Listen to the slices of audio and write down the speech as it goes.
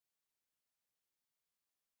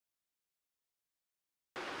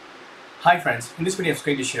Hi friends, in this video I'm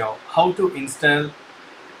going to show how to install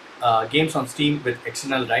games on Steam with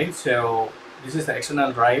external drive. So this is the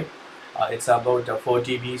external drive. It's about 4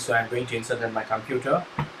 GB, so I'm going to install it on my computer.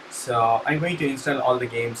 So I'm going to install all the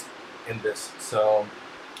games in this. So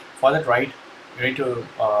for that, right, you're going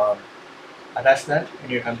to attach that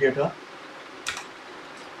in your computer.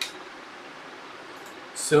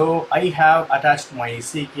 So I have attached my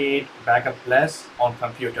Seagate Backup Plus on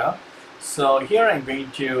computer. So here I'm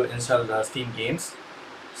going to install the Steam games.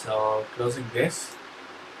 So closing this.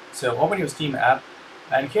 So open your Steam app,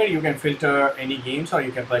 and here you can filter any games or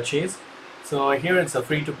you can purchase. So here it's a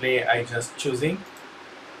free to play. I just choosing.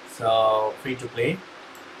 So free to play.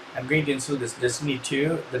 I'm going to install this Destiny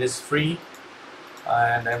 2 that is free,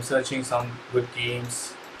 and I'm searching some good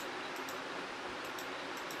games.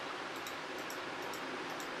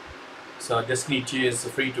 So Destiny 2 is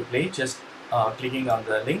free to play. Just clicking on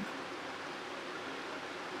the link.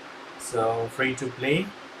 So free to play.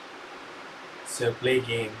 So play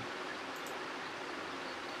game.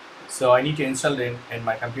 So I need to install it in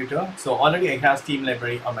my computer. So already I have Steam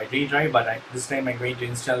library on my D drive, but this time I'm going to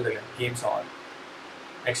install the games on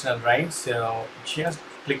external drive. So just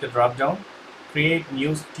click the drop down, create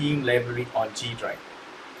new Steam library on G drive.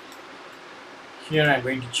 Here I'm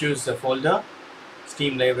going to choose the folder,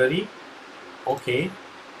 Steam library. Okay,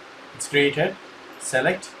 it's created.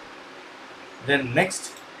 Select, then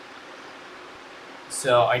next.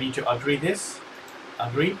 So I need to agree this,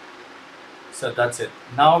 agree. So that's it.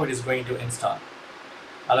 Now it is going to install.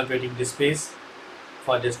 Allocating this space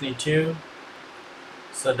for Destiny 2.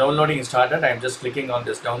 So downloading is started. I'm just clicking on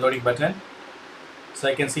this downloading button. So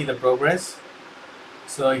I can see the progress.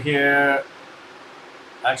 So here,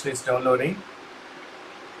 actually it's downloading.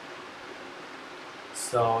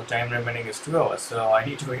 So time remaining is 2 hours. So I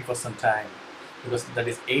need to wait for some time because that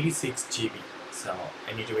is 86 GB. So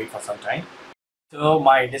I need to wait for some time. So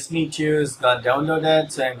my Destiny 2 is got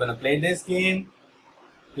downloaded. So I'm gonna play this game.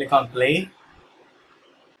 Click on play.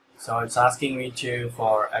 So it's asking me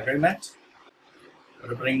for agreement.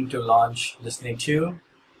 Preparing to launch Destiny 2.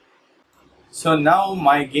 So now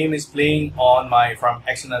my game is playing on my from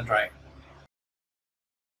external drive.